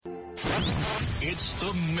It's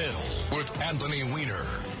The Middle with Anthony Weiner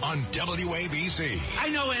on WABC. I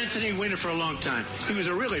know Anthony Weiner for a long time. He was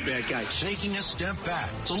a really bad guy. Taking a step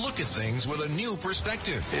back to look at things with a new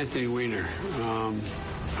perspective. Anthony Weiner,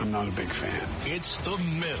 I'm not a big fan. It's The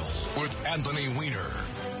Middle with Anthony Weiner.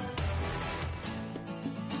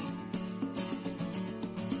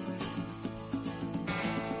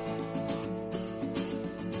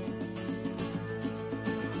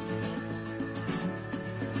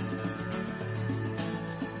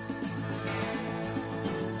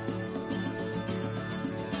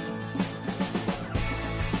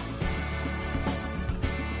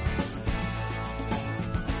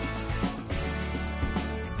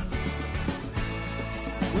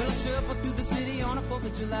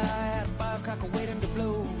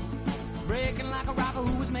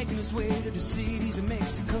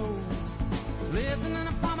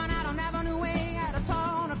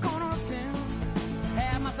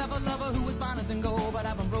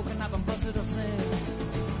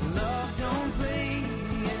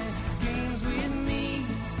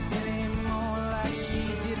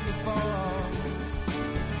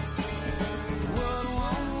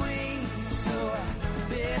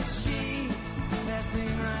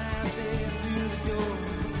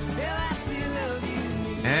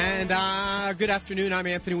 Good afternoon. I'm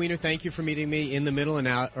Anthony Weiner. Thank you for meeting me in the middle and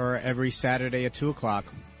out, or every Saturday at 2 o'clock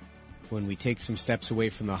when we take some steps away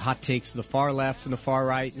from the hot takes of the far left and the far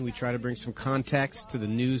right, and we try to bring some context to the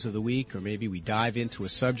news of the week, or maybe we dive into a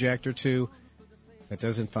subject or two that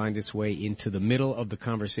doesn't find its way into the middle of the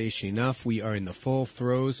conversation enough. We are in the full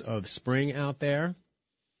throes of spring out there.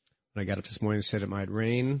 When I got up this morning and said it might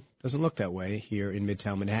rain, doesn't look that way here in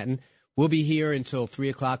Midtown Manhattan. We'll be here until 3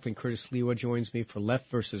 o'clock when Curtis Lewa joins me for Left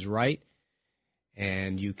versus Right.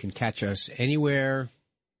 And you can catch us anywhere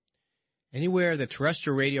that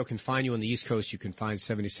terrestrial radio can find you on the East Coast. You can find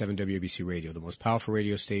 77 WABC Radio, the most powerful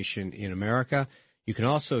radio station in America. You can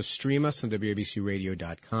also stream us on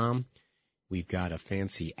WABCRadio.com. We've got a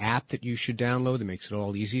fancy app that you should download that makes it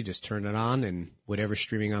all easy. Just turn it on and whatever's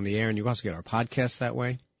streaming on the air. And you also get our podcast that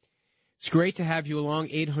way. It's great to have you along.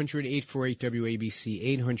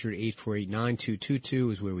 800-848-WABC,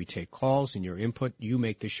 800-848-9222 is where we take calls and your input. You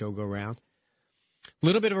make the show go round. A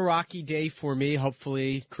little bit of a rocky day for me.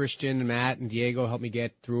 Hopefully, Christian and Matt and Diego help me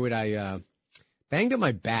get through it. I banged up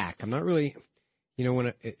my back. I'm not really,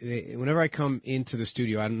 whenever I come into the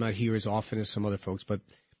studio, I'm not here as often as some other folks, but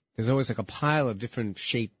there's always like a pile of different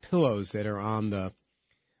shaped pillows that are on the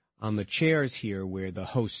chairs here where the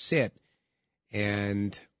hosts sit.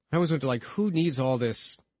 And I always wonder, like, who needs all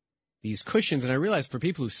these cushions? And I realize for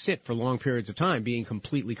people who sit for long periods of time, being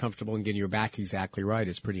completely comfortable and getting your back exactly right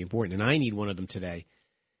is pretty important. And I need one of them today.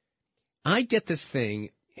 I get this thing.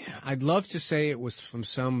 I'd love to say it was from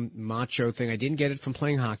some macho thing. I didn't get it from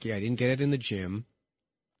playing hockey. I didn't get it in the gym.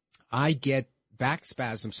 I get back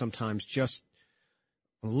spasms sometimes just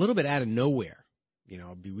a little bit out of nowhere.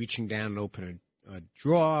 I'll be reaching down and open a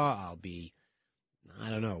drawer. I'll be,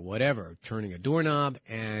 whatever, turning a doorknob,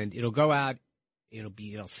 and it'll go out.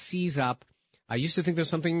 It'll seize up. I used to think there's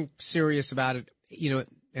something serious about it,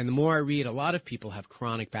 and the more I read, a lot of people have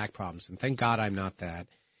chronic back problems, and thank God I'm not that.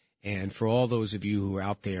 And for all those of you who are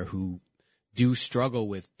out there who do struggle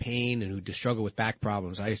with pain and who do struggle with back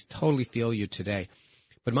problems, I just totally feel you today.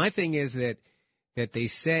 But my thing is that they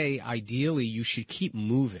say ideally you should keep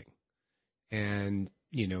moving. And,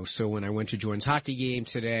 so when I went to Jordan's hockey game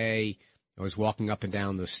today, I was walking up and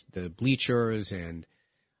down the bleachers, and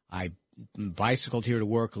I bicycled here to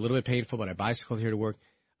work. A little bit painful, but I bicycled here to work.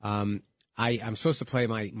 I'm supposed to play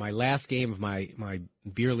my last game of my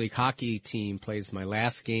beer league hockey team plays my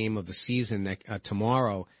last game of the season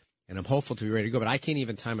tomorrow, and I'm hopeful to be ready to go. But I can't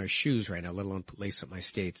even tie my shoes right now, let alone lace up my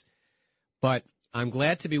skates. But I'm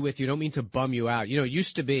glad to be with you. I don't mean to bum you out. It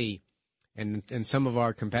used to be, and some of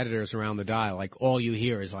our competitors around the dial, like all you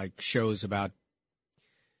hear is like shows about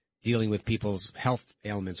dealing with people's health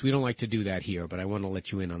ailments. We don't like to do that here, but I want to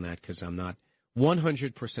let you in on that because I'm not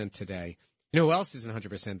 100% today. You know who else isn't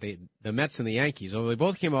 100%? The Mets and the Yankees. Although they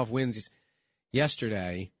both came off wins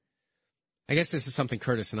yesterday. I guess this is something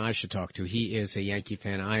Curtis and I should talk to. He is a Yankee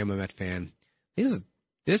fan. I am a Met fan.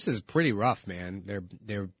 This is pretty rough, man.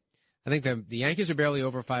 I think the Yankees are barely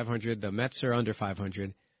over 500. The Mets are under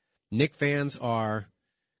 500. Knicks fans are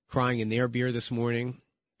crying in their beer this morning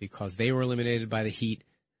because they were eliminated by the Heat.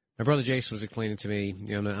 My brother Jason was explaining to me,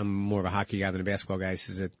 I'm more of a hockey guy than a basketball guy. He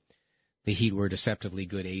says that the Heat were a deceptively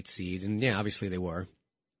good 8 seed, and yeah, obviously they were.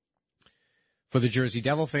 For the Jersey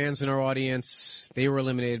Devil fans in our audience, they were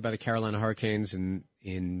eliminated by the Carolina Hurricanes in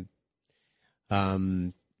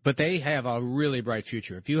But they have a really bright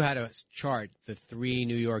future. If you had to chart the three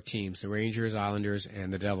New York teams, the Rangers, Islanders,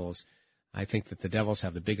 and the Devils, I think that the Devils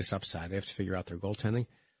have the biggest upside. They have to figure out their goaltending.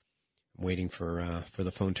 I'm waiting for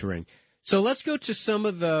the phone to ring. So let's go to some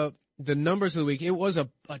of the numbers of the week. It was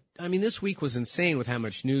this week was insane with how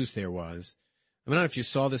much news there was. I don't know if you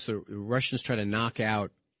saw this. The Russians tried to knock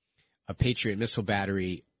out a Patriot missile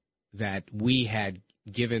battery that we had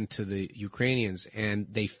given to the Ukrainians, and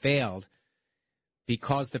they failed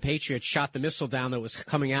because the Patriots shot the missile down that was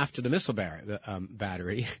coming after the missile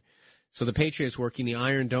battery. So the Patriots working. The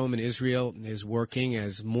Iron Dome in Israel is working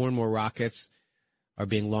as more and more rockets are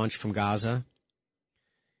being launched from Gaza.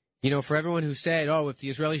 For everyone who said, if the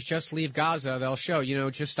Israelis just leave Gaza, they'll show,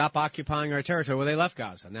 just stop occupying our territory. Well, they left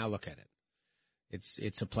Gaza. Now look at it.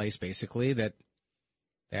 It's a place, basically, that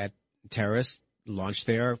terrorists launch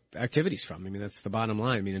their activities from. That's the bottom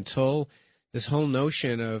line. Until this whole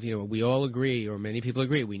notion of, we all agree, or many people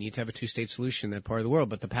agree, we need to have a two-state solution in that part of the world,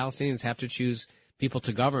 but the Palestinians have to choose people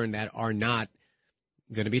to govern that are not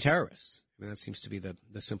going to be terrorists. That seems to be the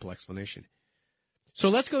simple explanation. So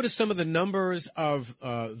let's go to some of the numbers of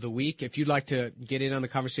the week. If you'd like to get in on the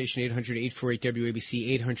conversation,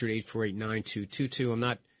 800-848-WABC, 800-848-9222. I'm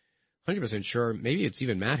not 100% sure. Maybe it's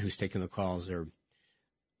even Matt who's taking the calls, or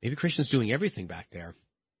maybe Christian's doing everything back there.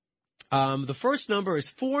 The first number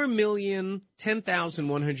is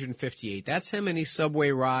 4,010,158. That's how many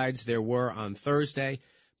subway rides there were on Thursday.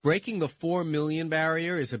 Breaking the 4 million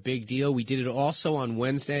barrier is a big deal. We did it also on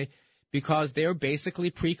Wednesday because they're basically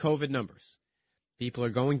pre-COVID numbers. People are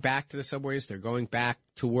going back to the subways. They're going back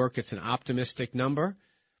to work. It's an optimistic number.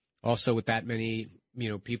 Also, with that many,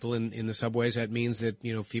 people in the subways, that means that,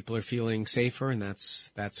 people are feeling safer, and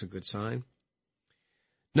that's a good sign.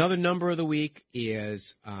 Another number of the week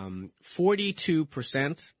is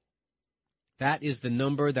 42%. That is the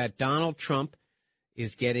number that Donald Trump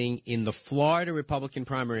is getting in the Florida Republican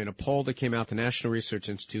primary in a poll that came out, the National Research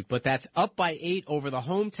Institute. But that's up by 8 over the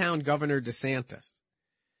hometown governor DeSantis.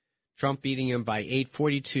 Trump beating him by 8,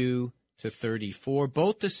 42-34.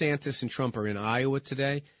 Both DeSantis and Trump are in Iowa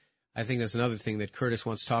today. I think that's another thing that Curtis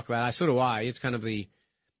wants to talk about. So do I. It's kind of the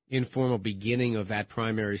informal beginning of that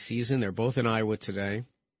primary season. They're both in Iowa today.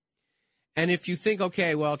 And if you think,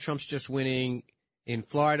 okay, well, Trump's just winning in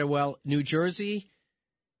Florida, well, New Jersey,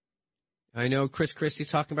 I know Chris Christie's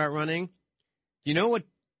talking about running. You know what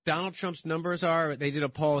Donald Trump's numbers are? They did a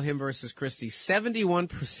poll, him versus Christie.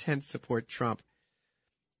 71% support Trump.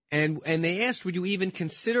 And they asked, would you even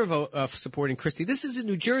consider supporting Christie? This is in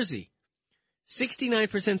New Jersey.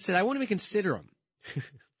 69% said, I won't even consider him.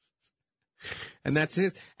 And that's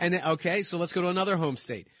it. And okay, so let's go to another home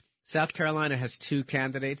state. South Carolina has two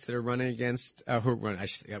candidates that are running against,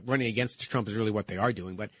 running against Trump is really what they are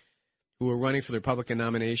doing, but who are running for the Republican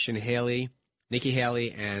nomination, Nikki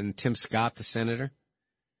Haley and Tim Scott, the senator.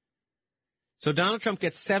 So Donald Trump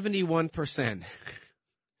gets 71%.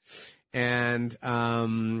 And,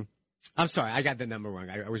 I'm sorry, I got the number wrong.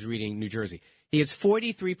 I was reading New Jersey. He gets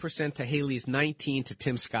 43% to Haley's 19 to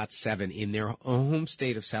Tim Scott's 7 in their home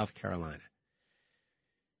state of South Carolina.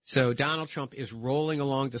 So Donald Trump is rolling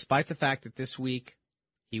along despite the fact that this week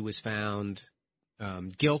he was found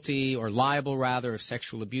guilty or liable, rather, of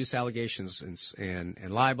sexual abuse allegations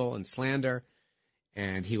and libel and slander.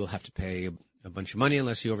 And he will have to pay a bunch of money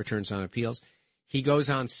unless he overturns on appeals. He goes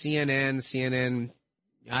on CNN,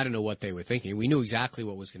 I don't know what they were thinking. We knew exactly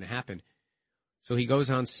what was going to happen. So he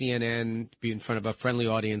goes on CNN, be in front of a friendly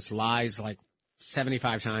audience, lies like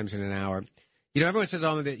 75 times in an hour. Everyone says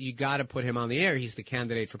that you got to put him on the air. He's the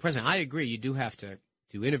candidate for president. I agree. You do have to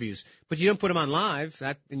do interviews, but you don't put him on live.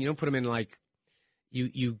 And you don't put him in like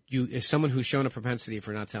if someone who's shown a propensity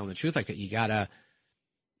for not telling the truth like that, you gotta,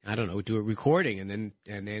 I don't know, do a recording and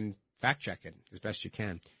then fact check it as best you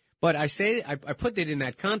can. But I put it in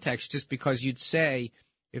that context just because you'd say,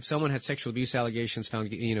 if someone had sexual abuse allegations, found,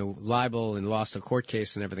 libel and lost a court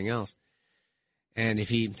case and everything else, and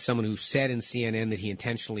if someone who said in CNN that he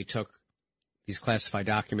intentionally took these classified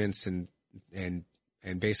documents and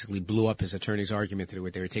basically blew up his attorney's argument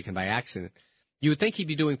that they were taken by accident, you would think he'd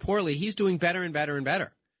be doing poorly. He's doing better and better and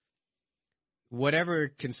better.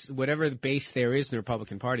 Whatever the base there is in the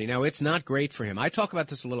Republican Party. Now, it's not great for him. I talk about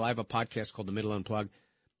this a little. I have a podcast called The Middle Unplugged,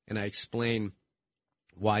 and I explain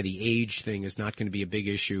why the age thing is not going to be as big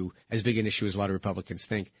an issue as a lot of Republicans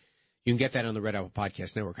think. You can get that on the Red Apple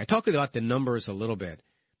Podcast Network. I talk about the numbers a little bit,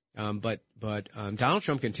 but Donald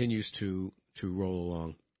Trump continues to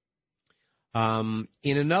roll along.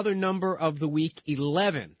 In another number of the week,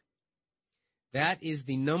 11. That is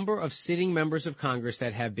the number of sitting members of Congress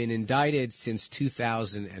that have been indicted since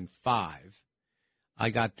 2005. I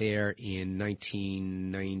got there in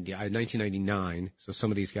 1999, so some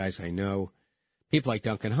of these guys I know. People like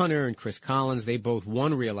Duncan Hunter and Chris Collins, they both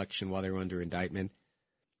won re-election while they were under indictment.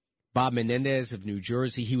 Bob Menendez of New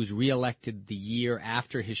Jersey, he was reelected the year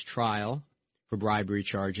after his trial for bribery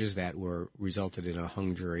charges that were resulted in a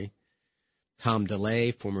hung jury. Tom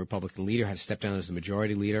DeLay, former Republican leader, had stepped down as the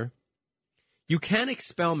majority leader. You can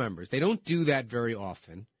expel members. They don't do that very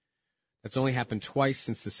often. That's only happened twice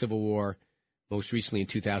since the Civil War, most recently in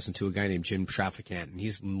 2002, a guy named Jim Traficant.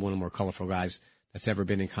 He's one of the more colorful guys that's ever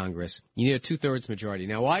been in Congress. You need a two-thirds majority.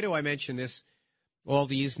 Now, why do I mention this, all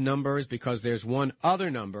these numbers? Because there's one other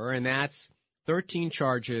number, and that's 13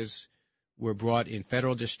 charges were brought in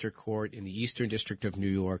federal district court in the Eastern District of New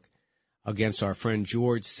York against our friend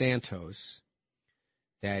George Santos,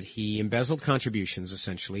 that he embezzled contributions,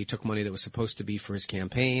 essentially. He took money that was supposed to be for his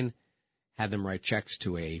campaign, had them write checks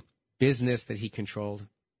to a business that he controlled,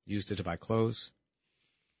 used it to buy clothes,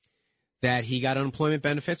 that he got unemployment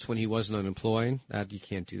benefits when he wasn't unemployed. That you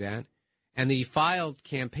can't do that. And that he filed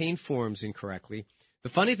campaign forms incorrectly. The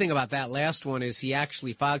funny thing about that last one is he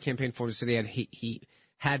actually filed campaign forms so he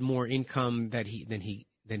had more income than he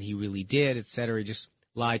really did, et cetera. He just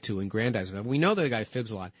lied to and grandized about it. We know that the guy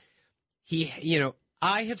fibs a lot.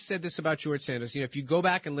 I have said this about George Santos. If you go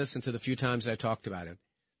back and listen to the few times I talked about it,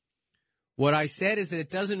 what I said is that it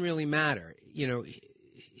doesn't really matter.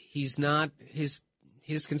 He's not his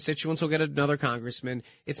constituents will get another congressman.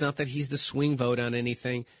 It's not that he's the swing vote on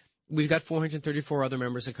anything. We've got 434 other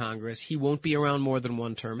members of Congress. He won't be around more than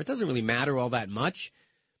one term. It doesn't really matter all that much.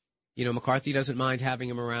 McCarthy doesn't mind having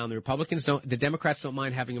him around. The Democrats don't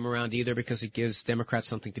mind having him around either because it gives Democrats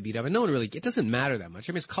something to beat up. And no one really, it doesn't matter that much.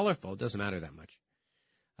 I mean, it's colorful. It doesn't matter that much.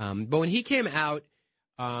 But when he came out,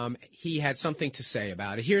 he had something to say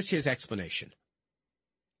about it. Here's his explanation.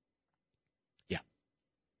 Yeah.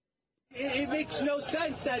 It makes no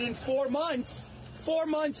sense that in 4 months,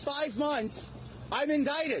 5 months, I'm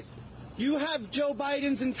indicted. You have Joe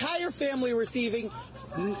Biden's entire family receiving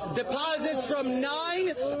deposits from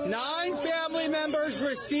nine family members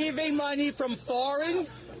receiving money from foreign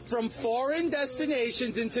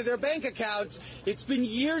destinations into their bank accounts. It's been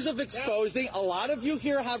years of exposing. A lot of you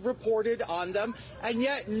here have reported on them, and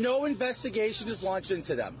yet no investigation is launched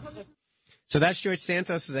into them. So that's George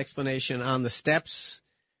Santos' explanation on the steps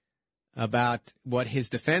about what his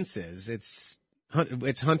defense is. It's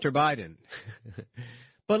Hunter Biden.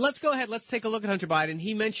 But let's go ahead. Let's take a look at Hunter Biden.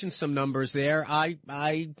 He mentioned some numbers there.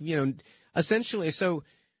 Essentially, so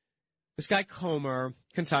this guy Comer,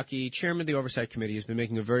 Kentucky, chairman of the Oversight Committee, has been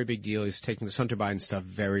making a very big deal. He's taking this Hunter Biden stuff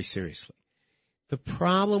very seriously. The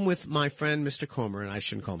problem with my friend, Mr. Comer, and I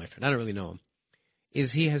shouldn't call him my friend, I don't really know him,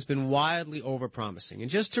 is he has been wildly overpromising. And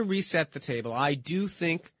just to reset the table, I do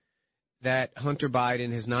think that Hunter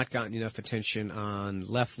Biden has not gotten enough attention on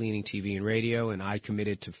left-leaning TV and radio, and I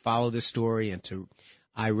committed to follow this story and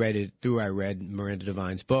I read Miranda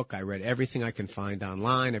Devine's book. I read everything I can find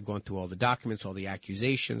online. I've gone through all the documents, all the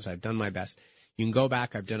accusations. I've done my best. You can go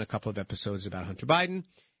back. I've done a couple of episodes about Hunter Biden,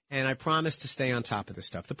 and I promise to stay on top of this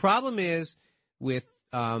stuff. The problem is with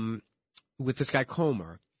this guy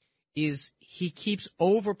Comer is he keeps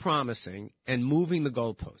overpromising and moving the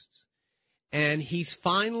goalposts. And he's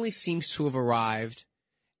finally seems to have arrived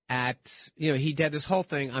at, he did this whole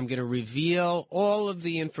thing. I'm going to reveal all of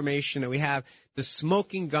the information that we have. The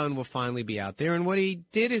smoking gun will finally be out there. And what he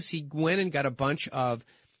did is he went and got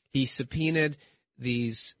he subpoenaed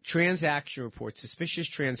these transaction reports, suspicious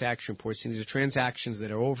transaction reports. And these are transactions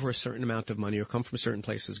that are over a certain amount of money or come from certain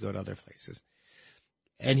places, go to other places.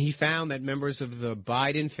 And he found that members of the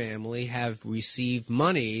Biden family have received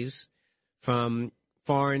monies from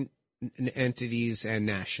foreign entities and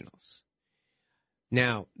nationals.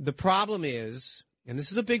 Now, the problem is, and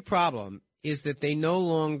this is a big problem, is that they no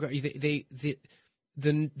longer, the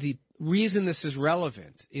reason this is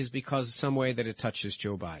relevant is because of some way that it touches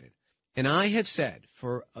Joe Biden. And I have said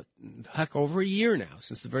for, over a year now,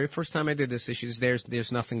 since the very first time I did this issue,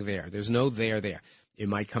 there's nothing there. There's no there. It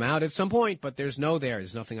might come out at some point, but there's no there.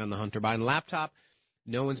 There's nothing on the Hunter Biden laptop.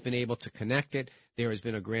 No one's been able to connect it. There has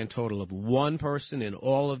been a grand total of one person in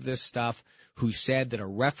all of this stuff who said that a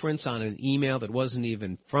reference on an email that wasn't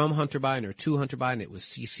even from Hunter Biden or to Hunter Biden, it was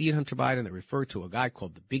CC'd Hunter Biden that referred to a guy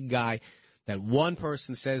called the big guy, that one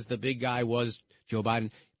person says the big guy was Joe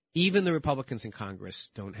Biden. Even the Republicans in Congress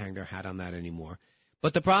don't hang their hat on that anymore.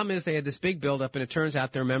 But the problem is they had this big buildup, and it turns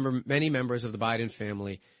out there are many members of the Biden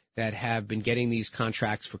family that have been getting these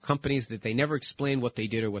contracts for companies that they never explained what they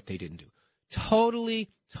did or what they didn't do. Totally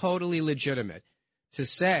legitimate to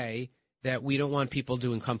say that we don't want people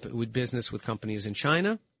doing business with companies in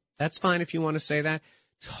China. That's fine if you want to say that.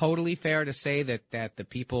 totally fair to say that the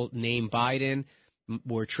people named Biden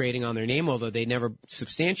were trading on their name, although they never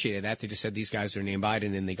substantiated that. They just said these guys are named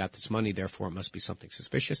Biden and they got this money, therefore it must be something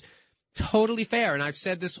suspicious. Totally fair. And I've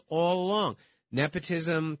said this all along.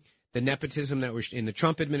 Nepotism, the nepotism that was in the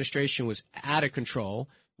Trump administration was out of control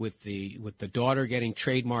with the daughter getting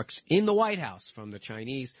trademarks in the White House from the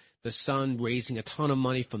Chinese, the son raising a ton of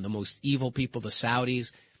money from the most evil people, the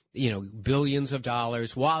Saudis, billions of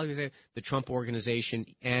dollars while he was at the Trump organization.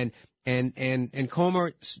 And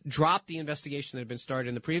Comer dropped the investigation that had been started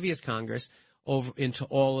in the previous Congress over into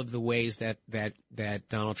all of the ways that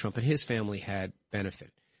Donald Trump and his family had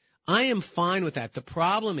benefited. I am fine with that. The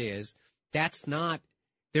problem is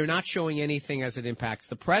they're not showing anything as it impacts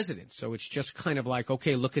the president. So it's just kind of like,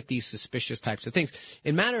 okay, look at these suspicious types of things.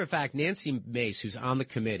 In matter of fact, Nancy Mace, who's on the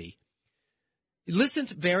committee,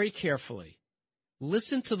 listened very carefully.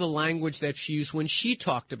 Listen to the language that she used when she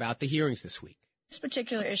talked about the hearings this week. This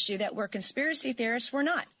particular issue that we're conspiracy theorists, we're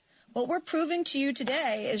not. What we're proving to you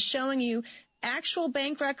today is showing you actual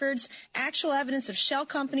bank records, actual evidence of shell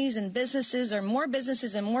companies and businesses, or more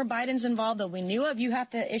businesses and more Bidens involved that we knew of. You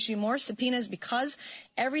have to issue more subpoenas because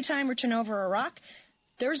every time we turn over a rock,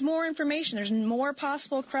 there's more information. There's more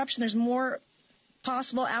possible corruption. There's more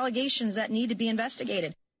possible allegations that need to be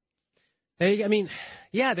investigated.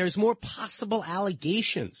 There's more possible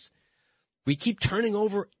allegations. We keep turning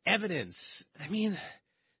over evidence.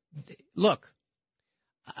 Look,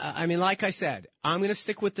 like I said, I'm going to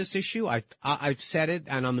stick with this issue. I've said it,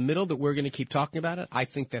 and on the middle that we're going to keep talking about it. I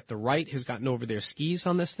think that the right has gotten over their skis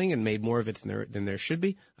on this thing and made more of it than there should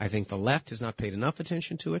be. I think the left has not paid enough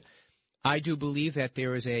attention to it. I do believe that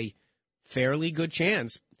there is a fairly good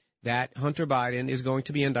chance that Hunter Biden is going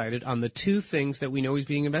to be indicted on the two things that we know he's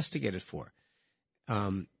being investigated for.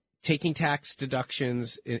 Taking tax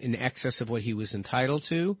deductions in excess of what he was entitled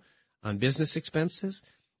to on business expenses,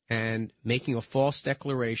 and making a false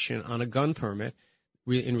declaration on a gun permit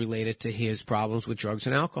related to his problems with drugs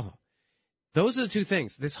and alcohol. Those are the two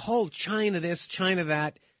things. This whole China this, China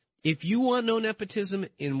that. If you want no nepotism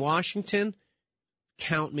in Washington,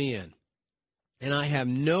 count me in. And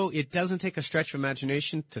it doesn't take a stretch of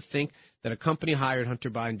imagination to think that a company hired Hunter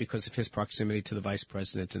Biden because of his proximity to the vice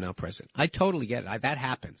president and now president. I totally get it. That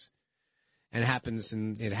happens. And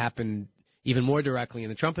it happened even more directly in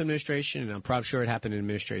the Trump administration, and I'm probably sure it happened in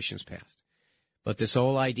administrations past. But this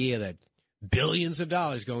whole idea that billions of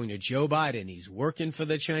dollars going to Joe Biden, he's working for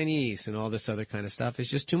the Chinese and all this other kind of stuff is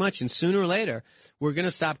just too much. And sooner or later, we're going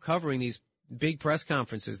to stop covering these big press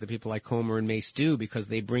conferences that people like Comer and Mace do because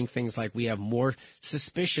they bring things like we have more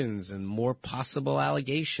suspicions and more possible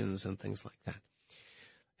allegations and things like that.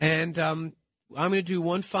 And I'm going to do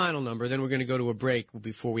one final number, then we're going to go to a break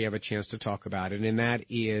before we have a chance to talk about it, and that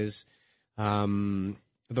is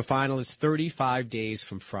the final is 35 days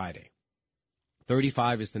from Friday.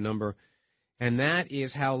 35 is the number, and that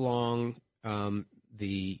is how long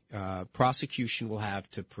the prosecution will have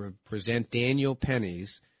to present Daniel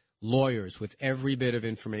Penny's lawyers with every bit of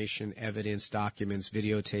information, evidence, documents,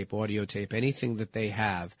 videotape, audio tape, anything that they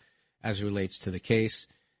have as it relates to the case.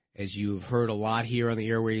 As you've heard a lot here on the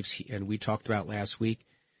airwaves, and we talked about last week,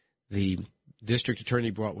 the district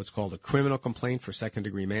attorney brought what's called a criminal complaint for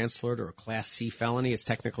second-degree manslaughter, a Class C felony. It's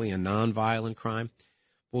technically a nonviolent crime.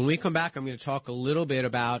 When we come back, I'm going to talk a little bit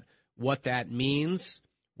about what that means,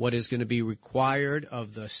 what is going to be required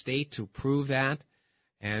of the state to prove that,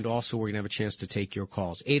 and also we're going to have a chance to take your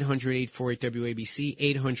calls. 800-848-WABC,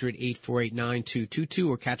 800-848-9222.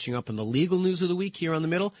 We're catching up on the legal news of the week here on The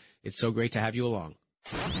Middle. It's so great to have you along.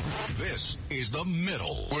 This is The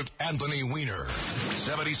Middle with Anthony Weiner,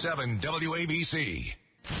 77 WABC.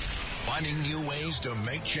 Finding new ways to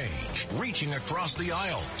make change, reaching across the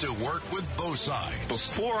aisle to work with both sides.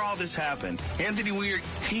 Before all this happened, Anthony Weiner,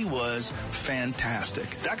 he was fantastic.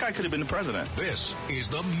 That guy could have been the president. This is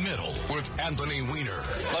The Middle with Anthony Weiner.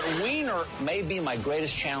 But Weiner may be my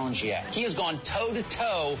greatest challenge yet. He has gone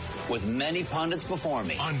toe-to-toe with many pundits before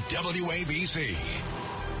me. On WABC.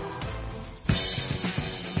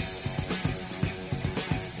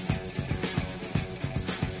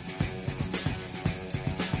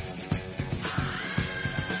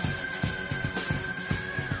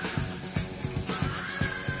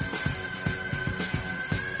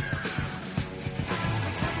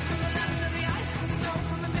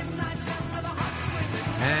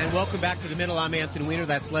 Welcome back to The Middle. I'm Anthony Weiner.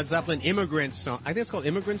 That's Led Zeppelin, Immigrant Song. I think it's called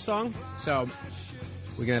Immigrant Song. So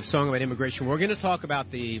we're going to have a song about immigration. We're going to talk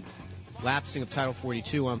about the lapsing of Title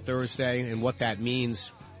 42 on Thursday and what that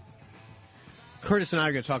means. Curtis and I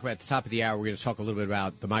are going to talk about at the top of the hour. We're going to talk a little bit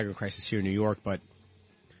about the migrant crisis here in New York, but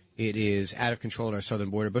It is out of control at our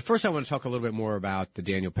southern border. But first, I want to talk a little bit more about the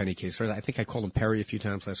Daniel Penny case. First, I think I called him Perry a few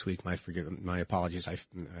times last week. My apologies.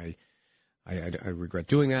 I regret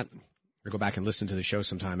doing that. I go back and listen to the show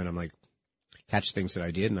sometime, and I'm like, catch things that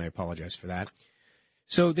I did, and I apologize for that.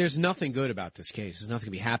 So there's nothing good about this case. There's nothing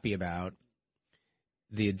to be happy about.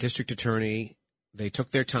 The district attorney, they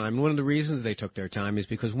took their time. One of the reasons they took their time is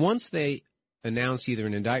because once they announce either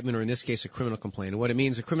an indictment or, in this case, a criminal complaint, and what it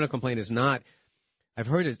means, a criminal complaint is not, I've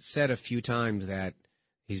heard it said a few times that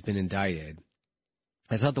he's been indicted.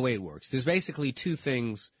 That's not the way it works. There's basically two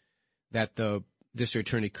things that the district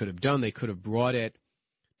attorney could have done. They could have brought it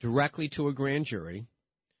directly to a grand jury,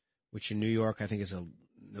 which in New York I think is a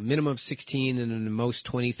minimum of 16 and in the most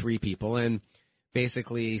 23 people, and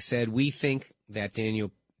basically said, we think that Daniel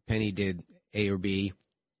Penny did A or B,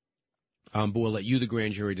 but we'll let you, the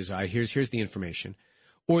grand jury, decide. Here's the information.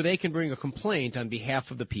 Or they can bring a complaint on behalf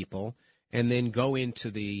of the people and then go into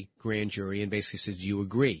the grand jury and basically says, do you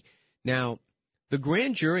agree? Now, the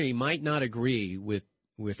grand jury might not agree with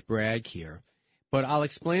Bragg here, but I'll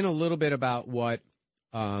explain a little bit about what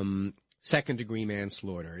second-degree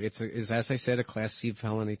manslaughter. It's, as I said, a Class C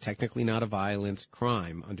felony, technically not a violent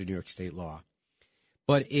crime under New York state law.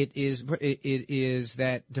 But it is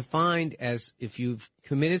that defined as if you've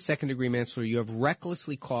committed second-degree manslaughter, you have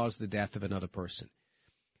recklessly caused the death of another person.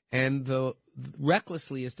 And the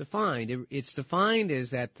recklessly is defined. It's defined as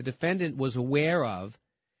that the defendant was aware of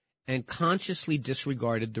and consciously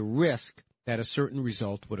disregarded the risk that a certain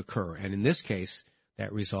result would occur. And in this case,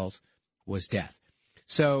 that result was death.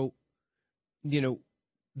 So, the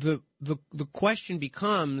question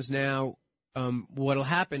becomes now, what will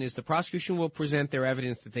happen is the prosecution will present their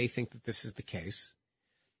evidence that they think that this is the case,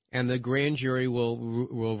 and the grand jury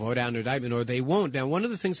will vote out an indictment, or they won't. Now, one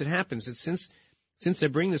of the things that happens is since they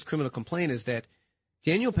bring this criminal complaint is that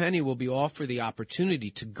Daniel Penny will be offered the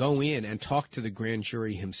opportunity to go in and talk to the grand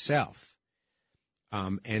jury himself,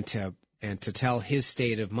 and to tell his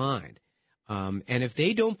state of mind. And if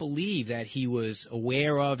they don't believe that he was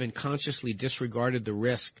aware of and consciously disregarded the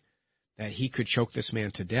risk that he could choke this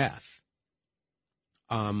man to death,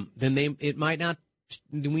 then the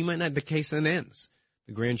case then ends.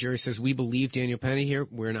 The grand jury says, we believe Daniel Penny here.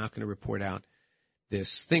 We're not going to report out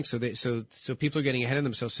this thing. So people are getting ahead of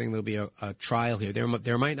themselves saying there'll be a trial here.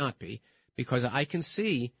 There might not be, because I can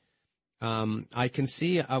see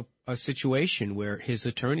a situation where his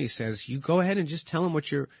attorney says, you go ahead and just tell him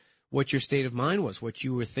what your state of mind was, what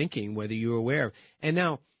you were thinking, whether you were aware. And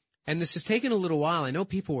this has taken a little while. I know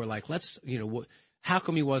people were like, how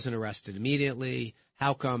come he wasn't arrested immediately?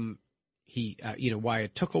 How come why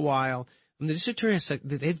it took a while? And the district attorney said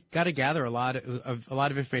that they've got to gather a lot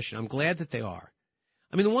of information. I'm glad that they are.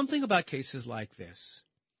 I mean, the one thing about cases like this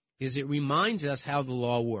is it reminds us how the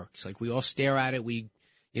law works. Like, we all stare at it.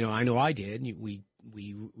 I know I did. We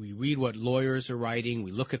read what lawyers are writing.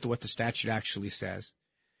 We look at what the statute actually says.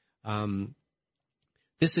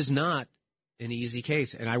 This is not an easy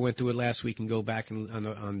case, and I went through it last week. And go back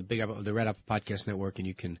on the Red Apple Podcast Network, and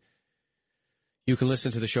you can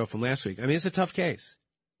listen to the show from last week. I mean, it's a tough case.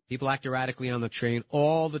 People act erratically on the train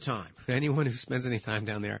all the time. Anyone who spends any time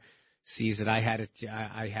down there sees it. I had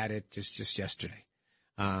it just yesterday.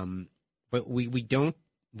 But we don't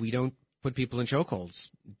put people in chokeholds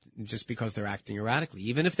just because they're acting erratically,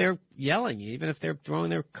 even if they're yelling, even if they're throwing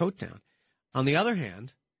their coat down. On the other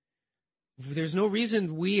hand, there's no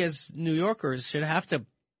reason we as New Yorkers should have to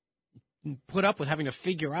put up with having to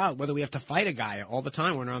figure out whether we have to fight a guy all the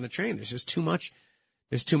time when we're on the train. There's just too much.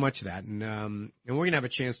 There's too much of that. And we're going to have a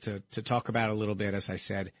chance to talk about it a little bit, as I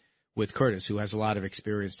said, with Curtis, who has a lot of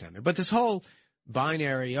experience down there. But this whole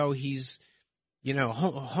binary, he's,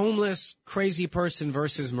 homeless, crazy person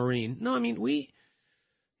versus Marine. No, I mean,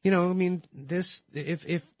 this,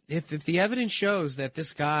 if the evidence shows that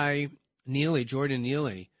this guy, Jordan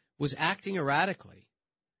Neely, was acting erratically,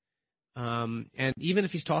 and even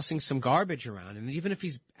if he's tossing some garbage around, and even if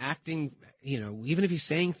he's acting, even if he's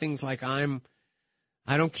saying things like, I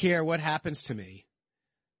don't care what happens to me,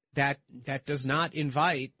 that does not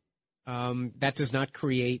invite, that does not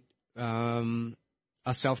create a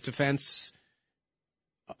self-defense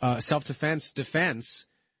defense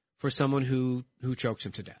for someone who chokes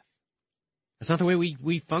him to death. That's not the way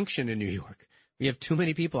we function in New York. We have too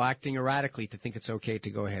many people acting erratically to think it's okay to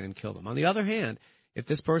go ahead and kill them. On the other hand, if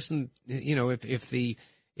this person, if he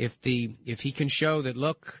can show that,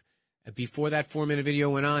 look, before that 4-minute video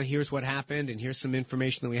went on, here's what happened, and here's some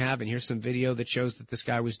information that we have, and here's some video that shows that this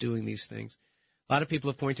guy was doing these things. A lot of people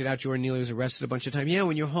have pointed out Jordan Neely was arrested a bunch of times. Yeah,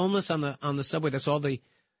 when you're homeless on the subway, that's all the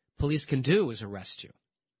police can do is arrest you.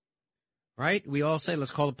 right? We all say,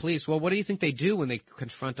 let's call the police. Well, what do you think they do when they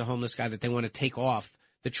confront a homeless guy that they want to take off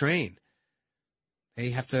the train?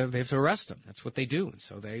 They have to arrest him. That's what they do. And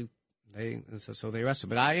so they arrest him.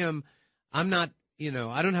 But I'm not,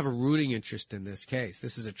 I don't have a rooting interest in this case.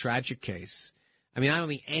 This is a tragic case. I mean, I don't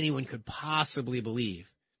think anyone could possibly believe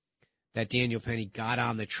that Daniel Penny got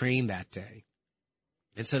on the train that day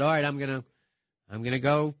and said, all right, I'm going to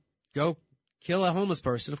go kill a homeless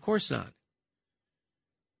person. Of course not.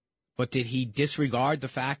 But did he disregard the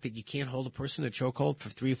fact that you can't hold a person in a chokehold for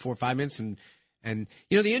 3, 4, 5 minutes? And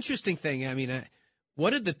the interesting thing, I mean, what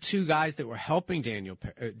did the two guys that were helping Daniel,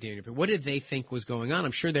 what did they think was going on?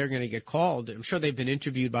 I'm sure they're going to get called. I'm sure they've been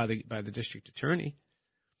interviewed by the district attorney.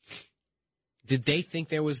 Did they think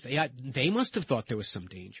there was? They must have thought there was some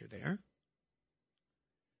danger there.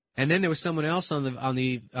 And then there was someone else on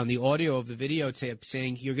the audio of the video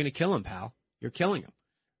saying, "You're going to kill him, pal. You're killing him."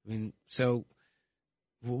 I mean, so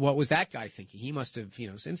what was that guy thinking? He must have,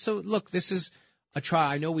 And so, look, this is a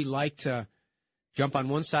trial. I know we like to jump on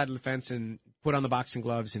one side of the fence and put on the boxing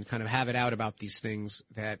gloves and kind of have it out about these things.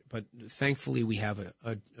 But thankfully, we have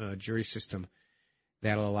a jury system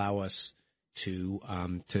that'll allow us to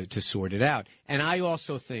sort it out. And I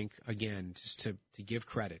also think, again, just to give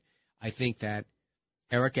credit, I think that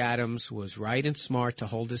Eric Adams was right and smart to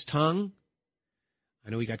hold his tongue. I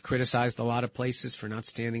know he got criticized a lot of places for not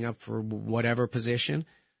standing up for whatever position.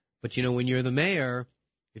 But, when you're the mayor,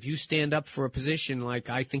 if you stand up for a position like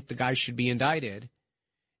I think the guy should be indicted,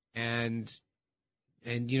 and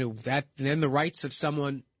that then the rights of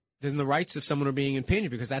someone are being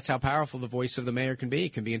impinged, because that's how powerful the voice of the mayor can be.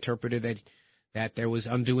 It can be interpreted that there was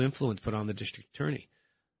undue influence put on the district attorney.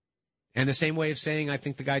 And the same way of saying, I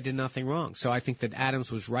think the guy did nothing wrong. So I think that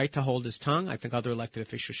Adams was right to hold his tongue. I think other elected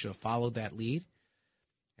officials should have followed that lead.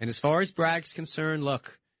 And as far as Bragg's concerned,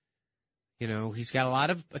 look, he's got a lot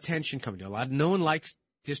of attention coming to no one likes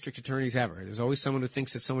district attorneys ever. There's always someone who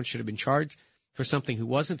thinks that someone should have been charged for something who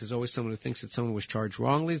wasn't. There's always someone who thinks that someone was charged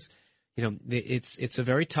wrongly. It's a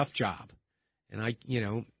very tough job. And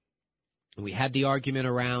we had the argument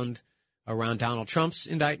around Donald Trump's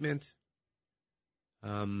indictment.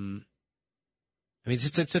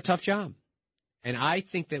 It's a tough job. And I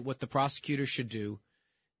think that what the prosecutor should do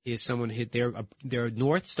is someone hit their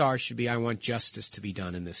North Star should be, I want justice to be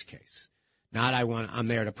done in this case. Not I'm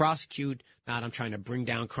there to prosecute, not I'm trying to bring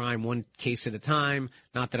down crime one case at a time,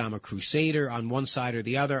 not that I'm a crusader on one side or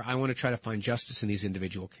the other. I want to try to find justice in these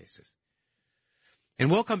individual cases. And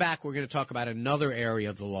we'll come back. We're going to talk about another area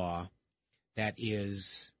of the law that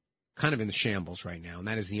is kind of in the shambles right now, and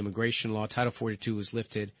that is the immigration law. Title 42 was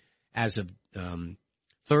lifted as of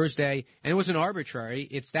Thursday, and it wasn't arbitrary.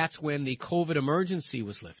 That's when the COVID emergency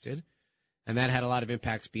was lifted, and that had a lot of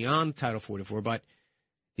impacts beyond Title 44. But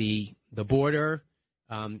the border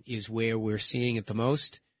is where we're seeing it the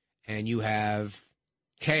most, and you have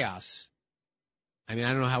chaos. I mean,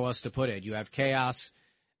 I don't know how else to put it. You have chaos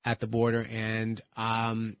at the border, and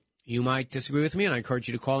you might disagree with me, and I encourage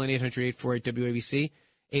you to call in 800-848-WABC,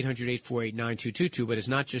 800-848-9222, but it's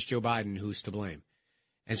not just Joe Biden who's to blame.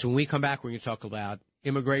 And so when we come back, we're going to talk about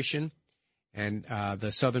immigration and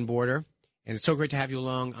the southern border. And it's so great to have you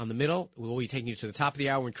along on the middle. We'll be taking you to the top of the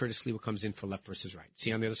hour when Curtis Lewa comes in for Left versus Right. See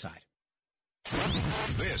you on the other side.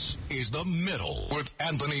 This is The Middle with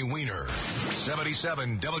Anthony Weiner,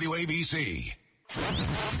 77 WABC.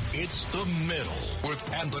 It's The Middle with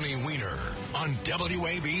Anthony Weiner on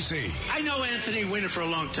WABC. I know Anthony Weiner for a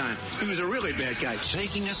long time. He was a really bad guy.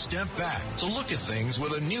 Taking a step back to look at things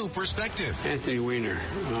with a new perspective. Anthony Weiner,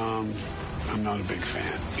 I'm not a big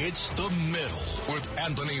fan. It's The Middle with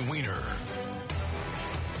Anthony Weiner.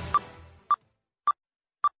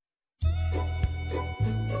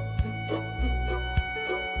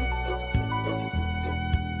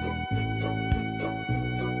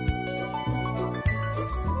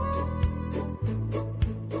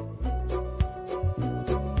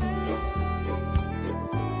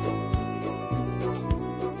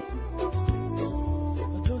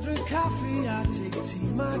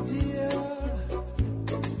 My dear,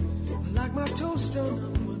 I like my toast on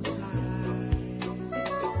one side.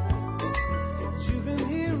 You can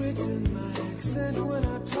hear it in my accent when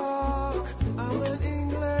I talk. I'm an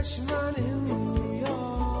Englishman in New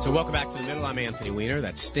York. So welcome back to The Middle. I'm Anthony Weiner.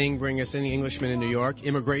 That's Sting bringing us in, the Englishman in New York.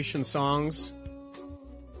 Immigration songs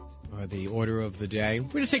are the order of the day. We're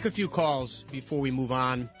going to take a few calls before we move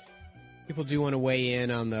on. People do want to weigh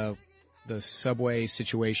in on the subway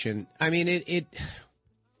situation. I mean, it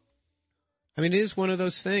is one of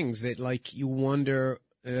those things that, like, you wonder,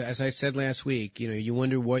 as I said last week, you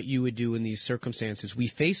wonder what you would do in these circumstances. We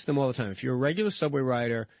face them all the time. If you're a regular subway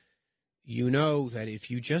rider, you know that if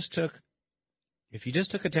you just took If you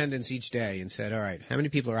just took attendance each day and said, all right, how many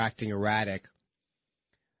people are acting erratic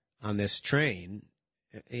on this train?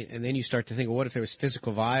 And then you start to think, well, what if there was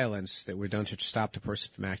physical violence that were done to stop the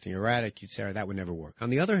person from acting erratic? You'd say, all right, that would never work. On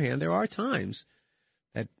the other hand, there are times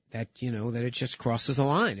that it just crosses the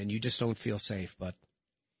line and you just don't feel safe. But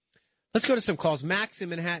let's go to some calls. Max in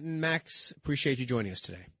Manhattan. Max, appreciate you joining us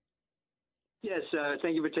today. Yes,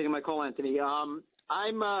 thank you for taking my call, Anthony. I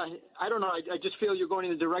don't know. I just feel you're going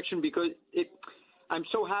in the direction because I'm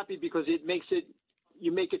so happy because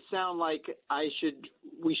you make it sound like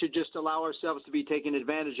we should just allow ourselves to be taken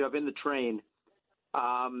advantage of in the train,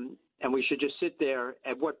 and we should just sit there.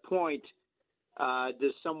 At what point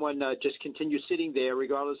does someone just continue sitting there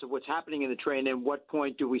regardless of what's happening in the train? And what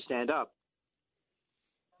point do we stand up?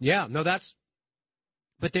 Yeah, no,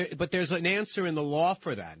 but there's an answer in the law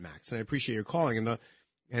for that, Max, and I appreciate your calling.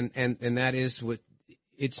 And that is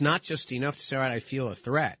it's not just enough to say, all right, I feel a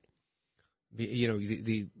threat.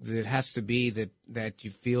 It has to be that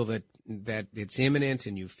you feel that it's imminent,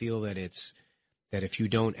 and you feel that if you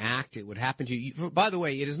don't act, it would happen to you. By the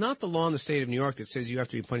way, it is not the law in the state of New York that says you have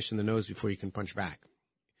to be punched in the nose before you can punch back.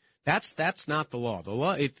 That's not the law. The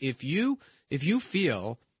law, if you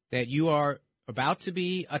feel that you are about to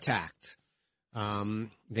be attacked,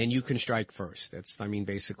 then you can strike first.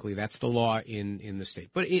 Basically, that's the law in the state.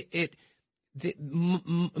 But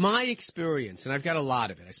my experience, and I've got a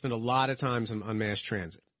lot of it. I spend a lot of times on mass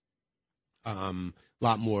transit. A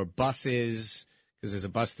lot more buses, because there's a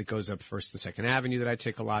bus that goes up First and Second Avenue that I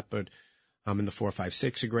take a lot, but I'm in the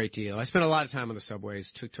 456 a great deal. I spent a lot of time on the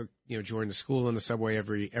subways. Took Jordan to school on the subway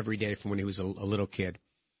every day from when he was a little kid.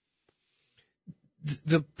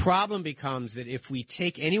 The problem becomes that if we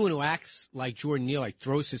take anyone who acts like Jordan Neal, like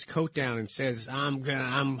throws his coat down and says,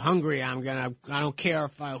 I'm hungry, I don't care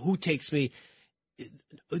who takes me.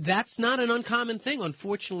 That's not an uncommon thing,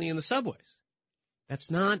 unfortunately, in the subways.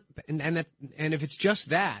 That's not, and if it's just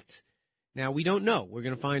that, now we don't know. We're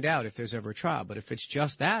going to find out if there's ever a trial. But if it's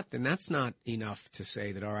just that, then that's not enough to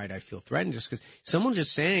say that, all right, I feel threatened. Just because someone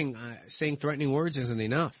just saying threatening words isn't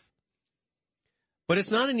enough. But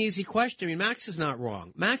it's not an easy question. I mean, Max is not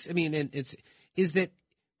wrong. Max, is that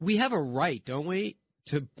we have a right, don't we,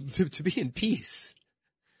 to be in peace.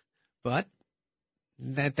 But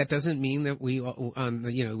that doesn't mean that we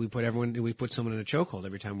put someone in a chokehold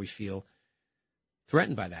every time we feel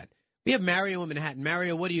threatened by that. We have Mario in Manhattan.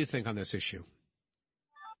 Mario, what do you think on this issue?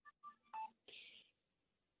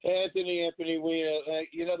 Anthony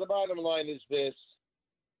Weiner, the bottom line is this.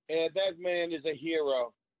 That man is a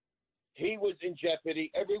hero. He was in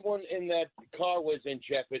jeopardy. Everyone in that car was in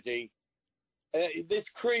jeopardy. This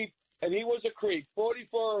creep, and he was a creep,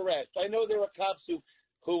 44 arrests. I know there are cops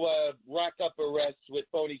who rack up arrests with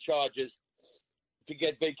phony charges to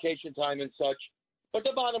get vacation time and such. But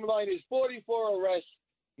the bottom line is 44 arrests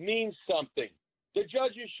means something. The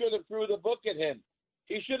judges should have threw the book at him.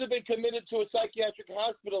 He should have been committed to a psychiatric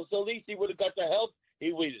hospital, so at least he would have got the help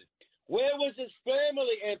he needed. Where was his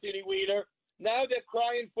family, Anthony Weiner? Now they're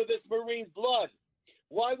crying for this Marine's blood.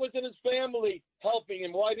 Why wasn't his family helping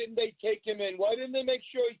him? Why didn't they take him in? Why didn't they make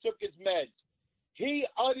sure he took his meds? He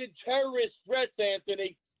uttered terrorist threats,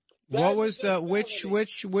 Anthony. What was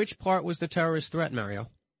which part was the terrorist threat, Mario?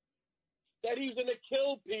 That he's going to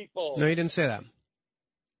kill people. No, you didn't say that.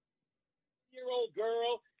 Year-old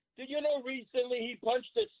girl. Did you know recently he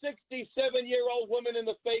punched a 67-year-old woman in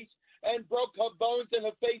the face and broke her bones in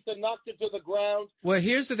her face and knocked her to the ground? Well,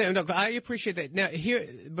 here's the thing. No, I appreciate that. Now,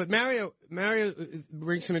 but Mario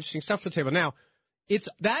brings some interesting stuff to the table. Now,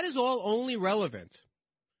 that is all only relevant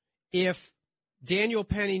if Daniel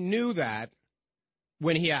Penny knew that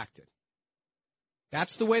when he acted.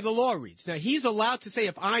 That's the way the law reads. Now, he's allowed to say,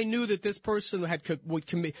 if I knew that this person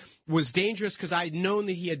was dangerous because I'd known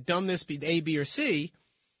that he had done this, A, B, or C,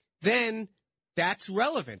 then that's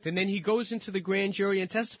relevant. And then he goes into the grand jury and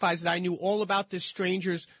testifies that I knew all about this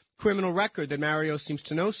stranger's criminal record that Mario seems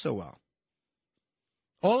to know so well.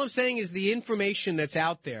 All I'm saying is the information that's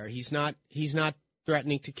out there, he's not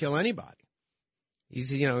threatening to kill anybody.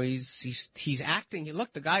 He's acting.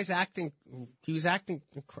 Look, the guy's acting. He was acting.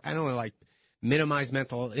 I don't want to minimize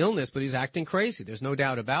mental illness, but he's acting crazy. There's no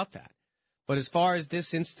doubt about that. But as far as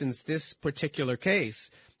this instance, this particular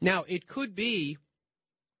case, now it could be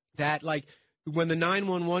that when the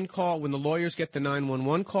 911 call, when the lawyers get the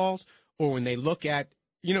 911 calls, or when they look at,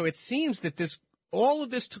 it seems that all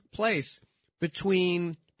of this took place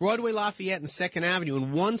between Broadway, Lafayette, and 2nd Avenue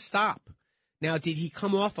in one stop. Now, did he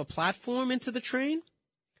come off a platform into the train?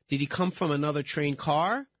 Did he come from another train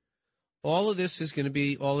car? All of this is going to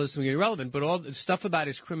be irrelevant. But all the stuff about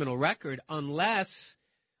his criminal record, unless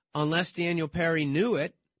Daniel Perry knew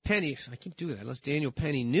it, Penny, I keep doing that, unless Daniel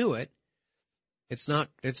Penny knew it, it's not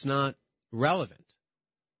relevant.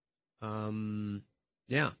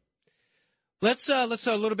 Yeah. Let's a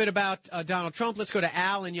little bit about Donald Trump. Let's go to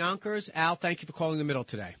Al in Yonkers. Al, thank you for calling the middle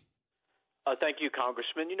today. Thank you,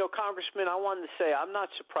 Congressman. Congressman, I wanted to say I'm not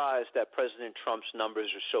surprised that President Trump's numbers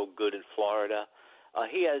are so good in Florida.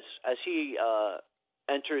 As he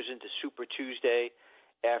enters into Super Tuesday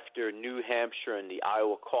after New Hampshire and the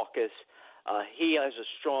Iowa caucus, he has a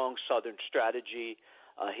strong Southern strategy.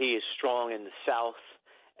 He is strong in the South,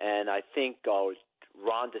 and I think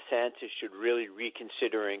Ron DeSantis should really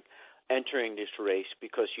reconsidering entering this race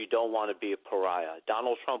because you don't want to be a pariah.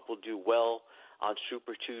 Donald Trump will do well on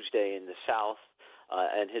Super Tuesday in the South,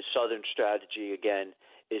 and his Southern strategy, again,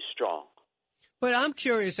 is strong. But I'm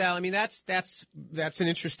curious, Al. I mean, that's an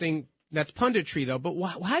interesting – that's punditry, though. But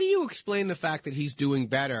how do you explain the fact that he's doing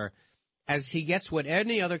better as he gets what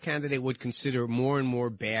any other candidate would consider more and more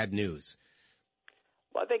bad news?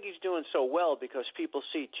 Well, I think he's doing so well because people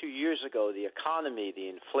see 2 years ago the economy, the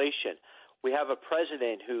inflation. We have a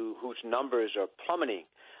president whose numbers are plummeting.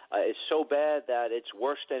 It's so bad that it's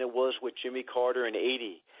worse than it was with Jimmy Carter in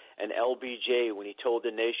 '80 and LBJ when he told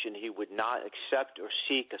the nation he would not accept or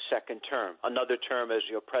seek another term as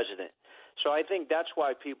your president. So I think that's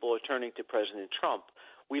why people are turning to President Trump.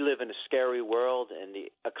 We live in a scary world, and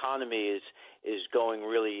the economy is going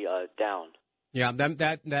really down. Yeah,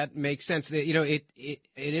 that makes sense. It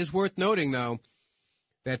is worth noting, though,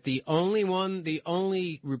 that the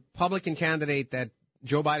only Republican candidate that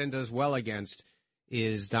Joe Biden does well against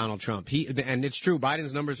is Donald Trump. And it's true,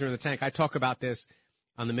 Biden's numbers are in the tank. I talk about this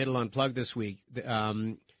on the Middle Unplugged this week.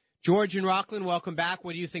 George in Rockland, welcome back.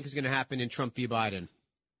 What do you think is going to happen in Trump v. Biden?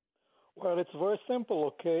 Well, it's very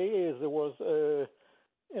simple, okay? There was a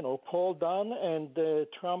poll done, and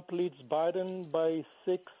Trump leads Biden by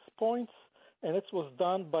 6 points, and it was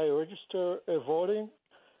done by register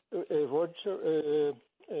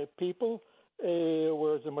people,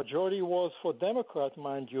 where the majority was for Democrat,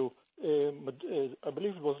 mind you. I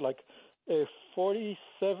believe it was like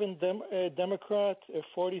 47 Democrat,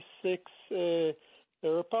 46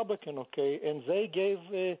 Republican, okay? And they gave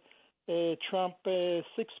Trump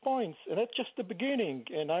 6 points. And that's just the beginning.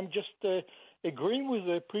 And I'm just agreeing with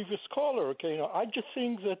the previous caller, okay? I just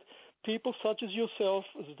think that people such as yourself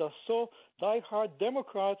that are so diehard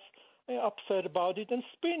Democrats are upset about it and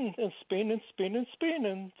spin and spin and spin and spin.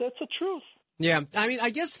 And that's the truth. Yeah, I mean, I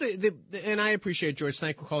guess and I appreciate George.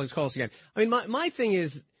 Thank you for calling. Call us again. I mean, my thing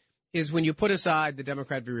is when you put aside the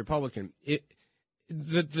Democrat v. Republican,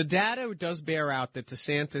 the data does bear out that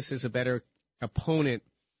DeSantis is a better opponent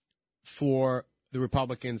for the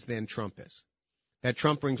Republicans than Trump is. That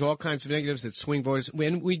Trump brings all kinds of negatives that swing voters.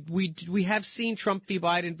 When we have seen Trump v.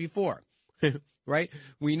 Biden before, right?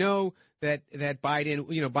 We know that Biden.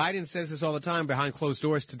 Biden says this all the time behind closed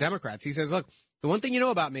doors to Democrats. He says, "Look, the one thing you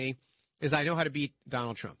know about me is I know how to beat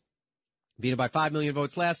Donald Trump. Beat him by 5 million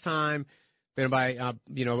votes last time, beat him by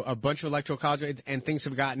a bunch of electoral college, and things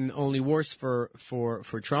have gotten only worse for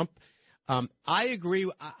Trump." I agree.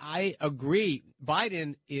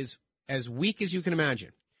 Biden is as weak as you can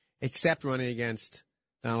imagine, except running against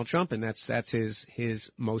Donald Trump, and that's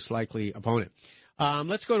his most likely opponent.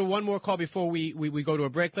 Let's go to one more call before we go to a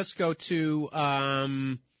break. Let's go to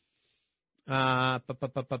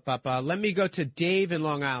let me go to Dave in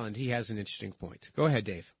Long Island. He has an interesting point. Go ahead,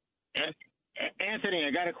 Dave. Anthony,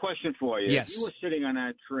 I got a question for you. Yes. If you were sitting on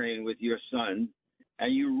that train with your son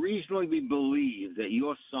and you reasonably believe that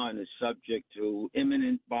your son is subject to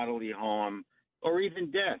imminent bodily harm or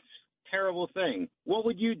even death, terrible thing, what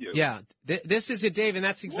would you do? Yeah, this is it, Dave, and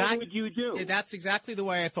that's exactly what would you do? That's exactly the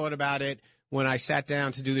way I thought about it when I sat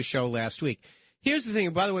down to do the show last week. Here's the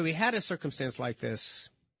thing. By the way, we had a circumstance like this,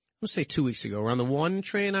 let's say 2 weeks ago. We're on the one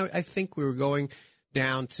train. I think we were going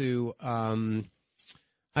down to,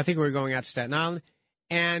 I think we were going out to Staten Island.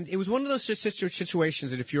 And it was one of those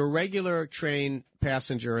situations that if you're a regular train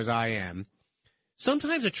passenger, as I am,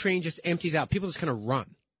 sometimes a train just empties out. People just kind of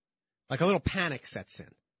run. Like a little panic sets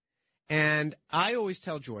in. And I always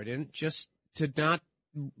tell Jordan just to not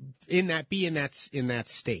be in that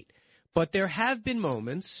state. But there have been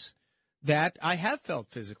moments that I have felt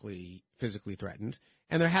physically threatened.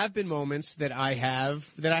 And there have been moments that I have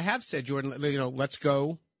said, Jordan, let's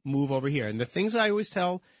go move over here. And the things I always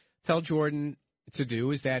tell Jordan to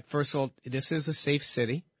do is that, first of all, this is a safe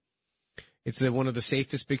city. It's one of the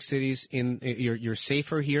safest big cities you're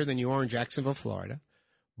safer here than you are in Jacksonville, Florida.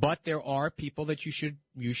 But there are people that you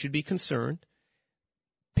should be concerned.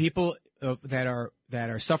 People that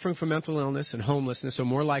are suffering from mental illness and homelessness are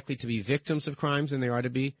more likely to be victims of crimes than they are to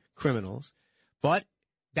be criminals. But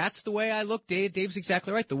that's the way I look. Dave's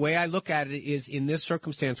exactly right. The way I look at it is, in this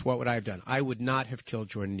circumstance, what would I have done? I would not have killed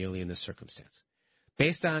Jordan Neely in this circumstance.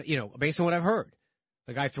 Based on what I've heard.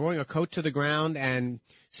 The guy throwing a coat to the ground and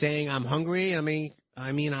saying, I'm hungry. I mean,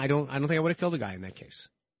 I don't think I would have killed a guy in that case.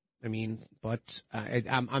 I mean, but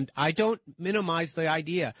I don't minimize the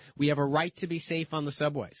idea. We have a right to be safe on the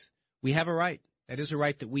subways. We have a right. That is a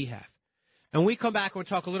right that we have. And when we come back, we'll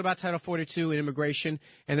talk a little about Title 42 and immigration,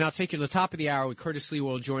 and then I'll take you to the top of the hour. Curtis Lee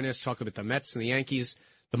will join us, talk about the Mets and the Yankees,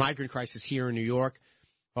 the migrant crisis here in New York.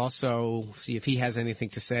 Also, see if he has anything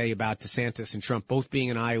to say about DeSantis and Trump both being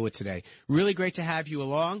in Iowa today. Really great to have you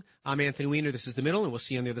along. I'm Anthony Weiner. This is The Middle, and we'll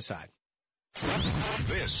see you on the other side.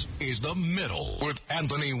 This is The Middle with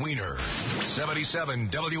Anthony Weiner. 77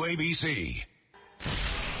 WABC.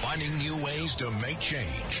 Finding new ways to make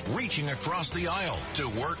change, reaching across the aisle to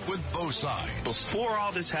work with both sides. Before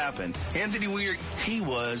all this happened, Anthony Weiner, he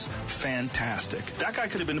was fantastic. That guy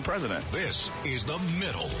could have been the president. This is The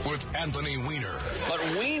Middle with Anthony Weiner. But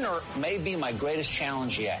Weiner may be my greatest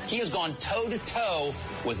challenge yet. He has gone toe-to-toe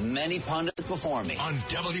with many pundits before me. On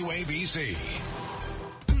WABC.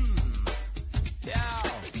 Yeah.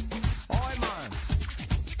 Oi, man.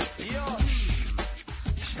 Yo.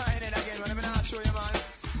 Shining again when I'm not show you, man.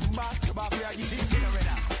 Back, we are getting it right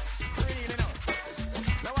now. Really,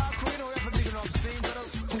 now I'm queen, we have a big enough scene for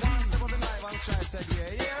us. One step up in life and try said,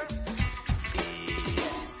 yeah.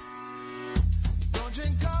 Yes. Don't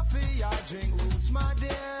drink coffee, I drink roots, my dear.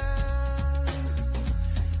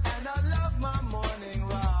 And I love my morning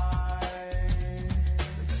ride.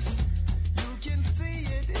 You can see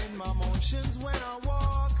it in my motions when I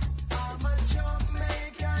walk. I'm a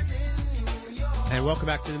Jamaican in New York. And welcome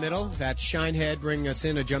back to The Middle. That's Shinehead bringing us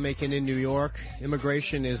in, a Jamaican in New York.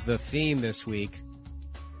 Immigration is the theme this week.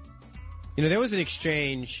 You know, there was an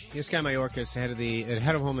exchange. This guy Mayorkas, head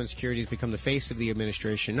of Homeland Security, has become the face of the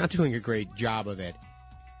administration, not doing a great job of it.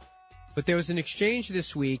 But there was an exchange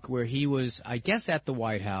this week where he was, I guess, at the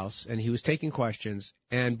White House, and he was taking questions,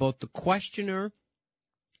 and both the questioner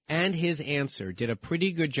and his answer did a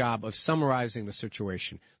pretty good job of summarizing the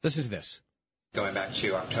situation. Listen to this. Going back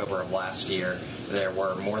to October of last year, there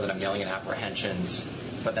were more than 1 million apprehensions,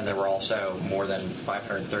 but then there were also more than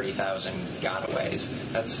 530,000 gotaways.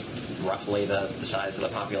 That's roughly the size of the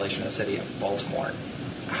population of the city of Baltimore.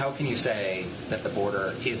 How can you say that the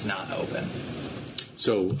border is not open?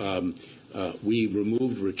 So we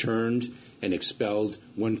removed, returned, and expelled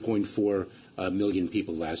 1.4 million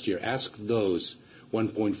people last year. Ask those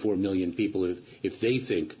 1.4 million people if they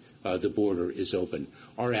think the border is open.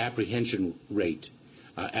 Our apprehension rate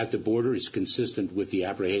at the border is consistent with the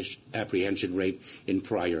apprehension rate in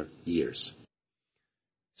prior years.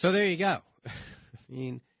 So there you go. I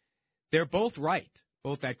mean, they're both right.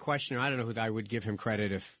 Both that questioner, I don't know who I would give him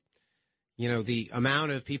credit if, the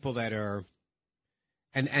amount of people that are,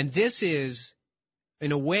 and this is,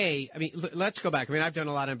 in a way, I mean, let's go back. I mean, I've done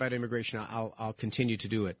a lot about immigration. I'll continue to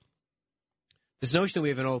do it. This notion that we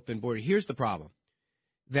have an open border, here's the problem.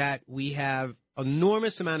 That we have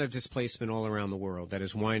enormous amount of displacement all around the world that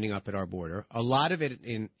is winding up at our border. A lot of it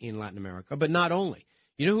in Latin America, but not only.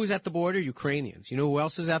 You know who's at the border? Ukrainians. You know who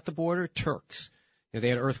else is at the border? Turks. They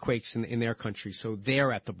had earthquakes in their country, so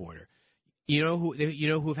they're at the border. You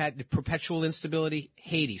know who've had perpetual instability?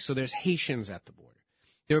 Haiti. So there's Haitians at the border.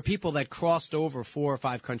 There are people that crossed over 4 or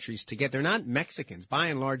 5 countries to get. They're not Mexicans. By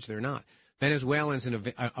and large, they're not. Venezuelans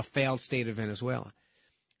in a failed state of Venezuela.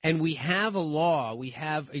 And we have a law, we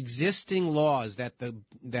have existing laws that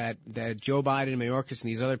Joe Biden and Mayorkas and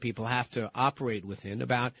these other people have to operate within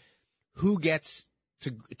about who gets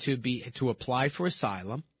to apply for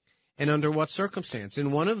asylum and under what circumstance.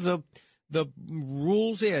 And one of the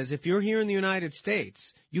rules is if you're here in the United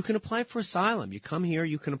States, you can apply for asylum. You come here,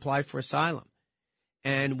 you can apply for asylum.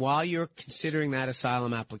 And while you're considering that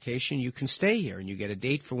asylum application, you can stay here and you get a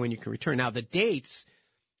date for when you can return. Now, the dates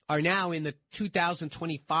are now in the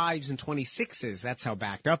 2025s and 26s. That's how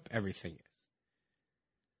backed up everything is.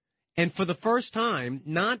 And for the first time,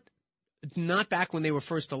 not back when they were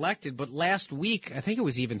first elected, but last week, I think it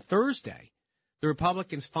was even Thursday, the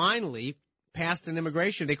Republicans finally passed an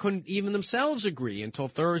immigration. They couldn't even themselves agree until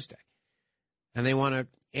Thursday. And they want to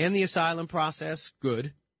end the asylum process.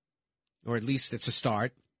 Good. Or at least it's a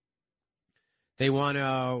start. They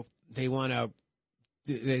couldn't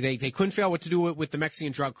figure out what to do with the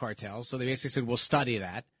Mexican drug cartels, so they basically said, we'll study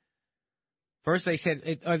that. First they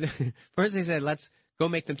said, let's go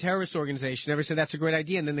make them terrorist organization. Everybody said that's a great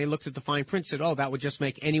idea, and then they looked at the fine print and said, oh, that would just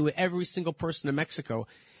make every single person in Mexico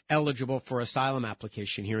eligible for asylum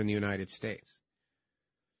application here in the United States.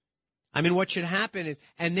 I mean, what should happen is,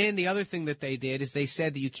 and then the other thing that they did is they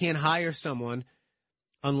said that you can't hire someone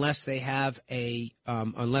unless they have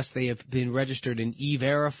been registered in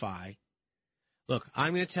E-Verify. Look,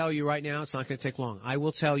 I'm going to tell you right now, it's not going to take long. I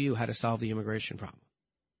will tell you how to solve the immigration problem.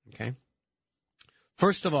 Okay?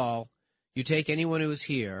 First of all, you take anyone who is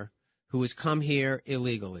here, who has come here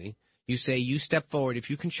illegally. You say, you step forward. If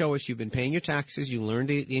you can show us you've been paying your taxes, you learned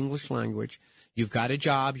the English language, you've got a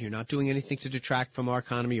job, you're not doing anything to detract from our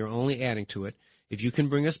economy, you're only adding to it. If you can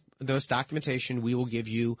bring us those documentation, we will give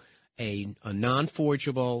you a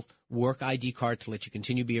non-forgeable work ID card to let you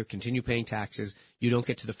continue paying taxes. You don't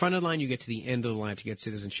get to the front of the line, you get to the end of the line to get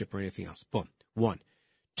citizenship or anything else. Boom. 1.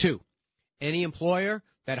 2, any employer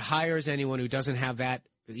that hires anyone who doesn't have that,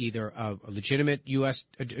 either a legitimate U.S.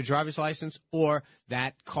 driver's license or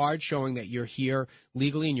that card showing that you're here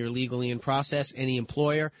legally and you're legally in process, any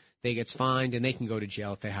employer, they gets fined and they can go to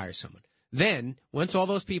jail if they hire someone. Then, once all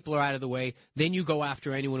those people are out of the way, then you go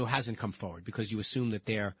after anyone who hasn't come forward because you assume that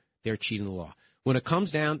they're cheating the law. When it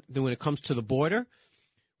comes to the border,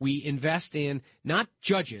 we invest in not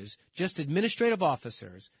judges, just administrative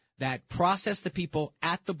officers that process the people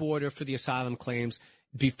at the border for the asylum claims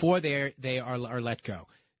before they are let go.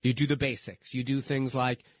 You do the basics. You do things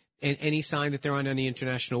like any sign that they're on the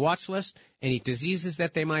international watch list, any diseases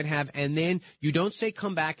that they might have, and then you don't say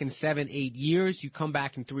come back in 7, 8 years. You come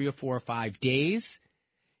back in 3 or 4 or 5 days.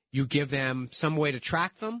 You give them some way to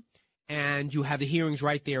track them, and you have the hearings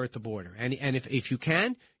right there at the border. And if you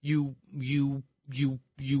can, you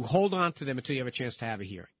hold on to them until you have a chance to have a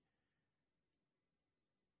hearing.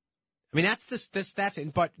 I mean, that's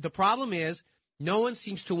it. But the problem is, no one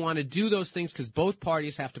seems to want to do those things because both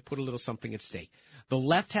parties have to put a little something at stake. The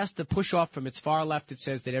left has to push off from its far left that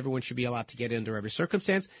says that everyone should be allowed to get in under every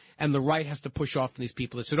circumstance, and the right has to push off from these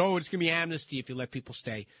people that said, oh, it's going to be amnesty if you let people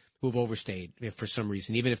stay who have overstayed for some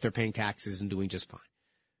reason, even if they're paying taxes and doing just fine.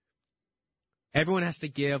 Everyone has to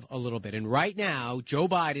give a little bit. And right now, Joe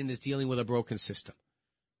Biden is dealing with a broken system.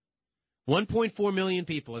 1.4 million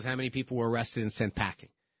people is how many people were arrested and sent packing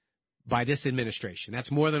by this administration. That's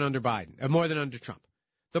more than under Biden, more than under Trump.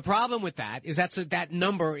 The problem with that is that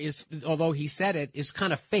number is, although he said it, is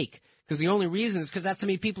kind of fake. Because the only reason is because that's how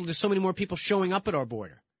many people, there's so many more people showing up at our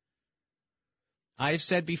border. I've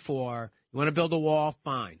said before, you want to build a wall?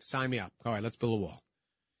 Fine. Sign me up. All right, let's build a wall.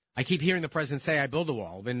 I keep hearing the president say, I build a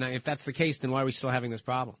wall. And if that's the case, then why are we still having this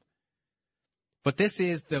problem? But this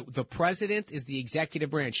is, the president is the executive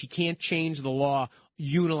branch. He can't change the law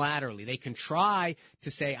unilaterally. They can try to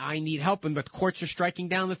say, I need help, but the courts are striking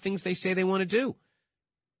down the things they say they want to do.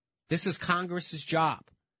 This is Congress's job.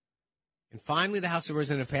 And finally, the House of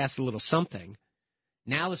Representatives passed a little something.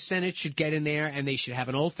 Now the Senate should get in there, and they should have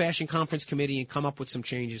an old-fashioned conference committee and come up with some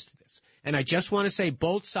changes to this. And I just want to say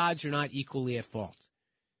both sides are not equally at fault.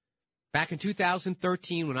 Back in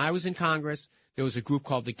 2013, when I was in Congress, there was a group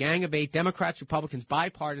called the Gang of Eight, Democrats, Republicans,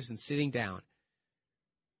 bipartisan, sitting down.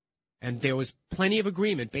 And there was plenty of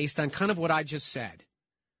agreement based on kind of what I just said.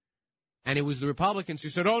 And it was the Republicans who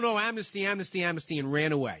said, oh, no, amnesty, amnesty, amnesty, and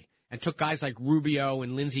ran away. And took guys like Rubio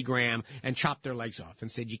and Lindsey Graham and chopped their legs off and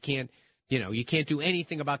said, you can't do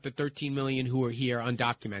anything about the 13 million who are here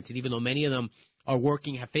undocumented, even though many of them are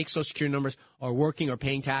working, have fake Social Security numbers, are working or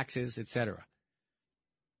paying taxes, etc.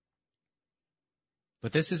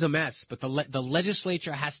 But this is a mess. But the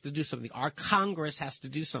legislature has to do something. Our Congress has to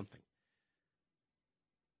do something.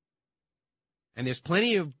 And there's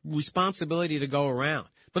plenty of responsibility to go around.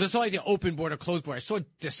 But there's always the open border, closed border. I saw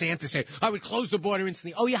DeSantis say, I would close the border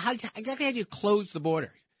instantly. Oh, yeah, exactly how do you close the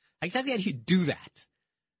border? Exactly how do you do that?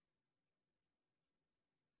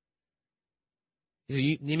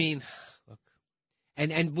 You mean, look,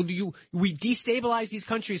 and we destabilize these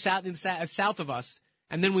countries south of us,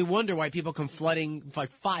 and then we wonder why people come flooding,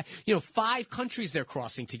 like 5 countries they're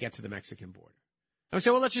crossing to get to the Mexican border. And we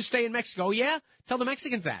say, well, let's just stay in Mexico. Oh, yeah? Tell the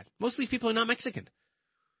Mexicans that. Most of these people are not Mexican.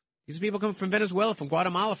 These people come from Venezuela, from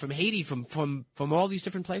Guatemala, from Haiti, from all these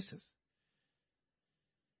different places.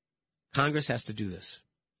 Congress has to do this.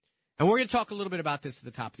 And we're going to talk a little bit about this at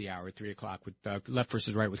the top of the hour at 3 o'clock with Left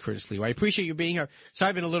versus Right with Curtis Lee. I appreciate you being here. Sorry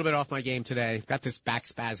I've been a little bit off my game today. Got this back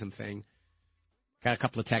spasm thing. Got a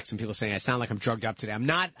couple of texts from people saying I sound like I'm drugged up today. I'm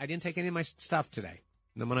not. I didn't take any of my stuff today.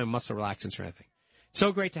 I'm on muscle relaxants or anything.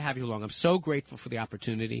 So great to have you along. I'm so grateful for the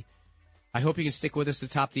opportunity. I hope you can stick with us at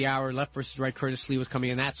the top of the hour. Left versus Right, Curtis Lee was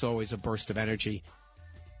coming in. That's always a burst of energy.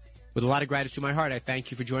 With a lot of gratitude in my heart, I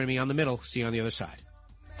thank you for joining me on The Middle. See you on the other side.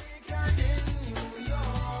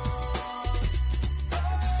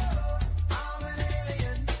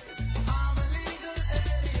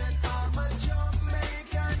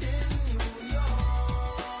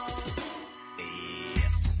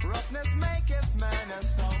 Roughness maketh man,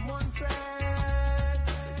 as someone said.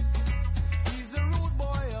 He's a rude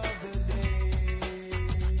boy.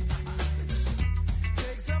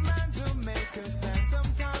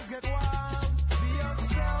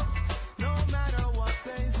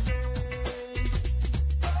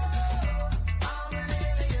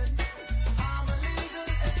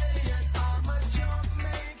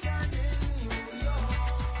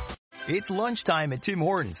 It's lunchtime at Tim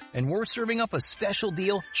Hortons, and we're serving up a special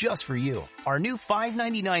deal just for you. Our new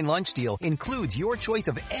 $5.99 lunch deal includes your choice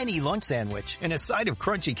of any lunch sandwich and a side of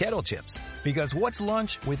crunchy kettle chips. Because what's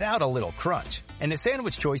lunch without a little crunch? And the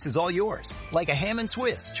sandwich choice is all yours, like a ham and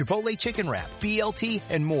Swiss, Chipotle chicken wrap, BLT,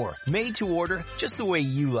 and more, made to order just the way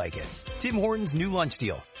you like it. Tim Hortons' new lunch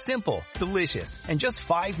deal. Simple, delicious, and just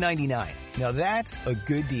 $5.99. Now that's a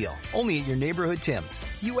good deal. Only at your neighborhood Tim's.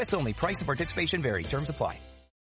 U.S. only. Price and participation vary. Terms apply.